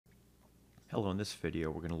Hello, in this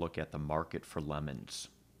video we're going to look at the market for lemons.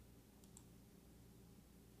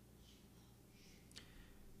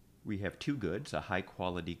 We have two goods, a high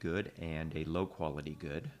quality good and a low quality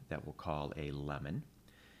good that we'll call a lemon.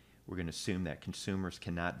 We're going to assume that consumers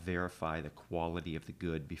cannot verify the quality of the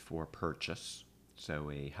good before purchase.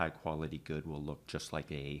 So a high quality good will look just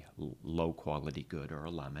like a low quality good or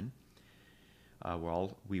a lemon.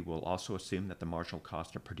 We will also assume that the marginal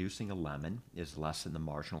cost of producing a lemon is less than the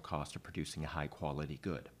marginal cost of producing a high-quality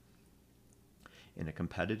good. In a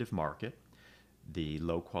competitive market, the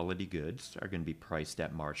low-quality goods are going to be priced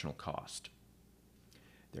at marginal cost.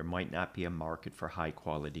 There might not be a market for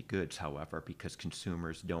high-quality goods, however, because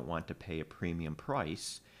consumers don't want to pay a premium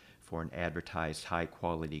price for an advertised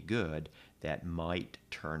high-quality good that might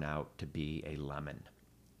turn out to be a lemon.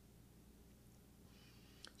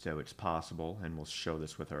 So it's possible, and we'll show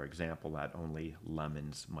this with our example, that only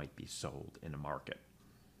lemons might be sold in a market.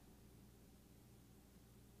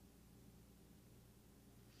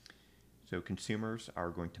 So consumers are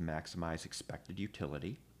going to maximize expected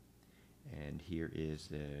utility, and here is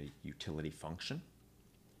the utility function.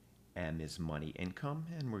 M is money income,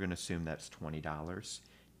 and we're going to assume that's $20.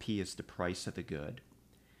 P is the price of the good.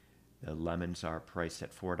 The lemons are priced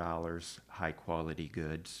at $4, high quality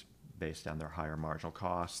goods based on their higher marginal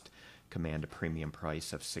cost command a premium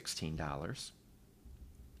price of $16.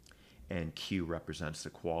 And Q represents the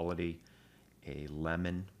quality. A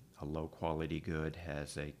lemon, a low quality good,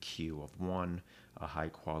 has a Q of 1. A high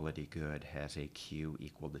quality good has a Q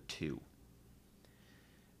equal to 2.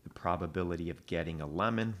 The probability of getting a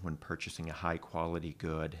lemon when purchasing a high quality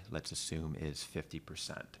good, let's assume, is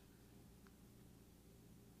 50%.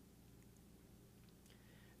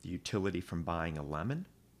 The utility from buying a lemon.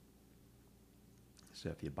 So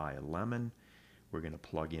if you buy a lemon, we're going to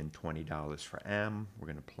plug in $20 for M. We're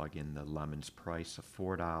going to plug in the lemon's price of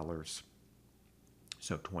 $4.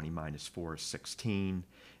 So 20 minus 4 is 16,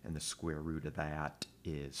 and the square root of that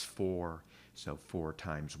is 4. So 4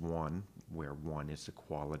 times 1, where 1 is the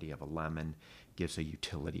quality of a lemon, gives a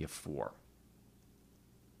utility of 4.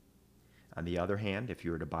 On the other hand, if you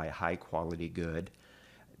were to buy a high-quality good,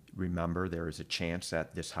 remember there is a chance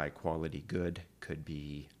that this high-quality good could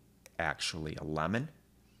be actually a lemon.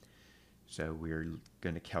 So we're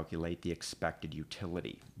going to calculate the expected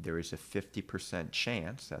utility. There is a 50%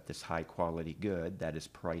 chance that this high quality good that is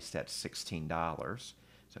priced at $16,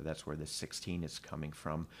 so that's where the 16 is coming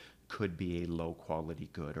from, could be a low quality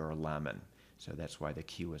good or a lemon. So that's why the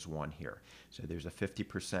Q is 1 here. So there's a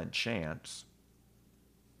 50% chance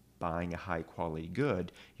buying a high quality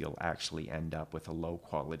good, you'll actually end up with a low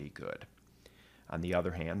quality good. On the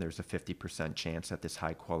other hand, there's a 50% chance that this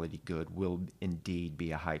high-quality good will indeed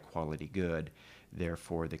be a high-quality good.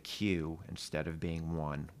 Therefore, the Q, instead of being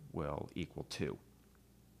 1, will equal 2.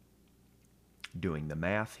 Doing the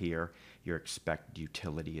math here, your expected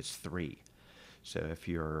utility is 3. So if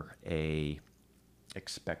you're a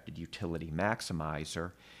expected utility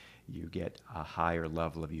maximizer, you get a higher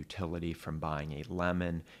level of utility from buying a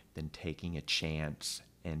lemon than taking a chance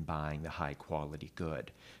and buying the high-quality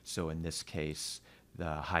good. So in this case,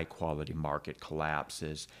 the high-quality market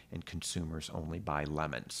collapses and consumers only buy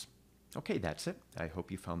lemons. Okay, that's it. I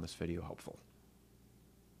hope you found this video helpful.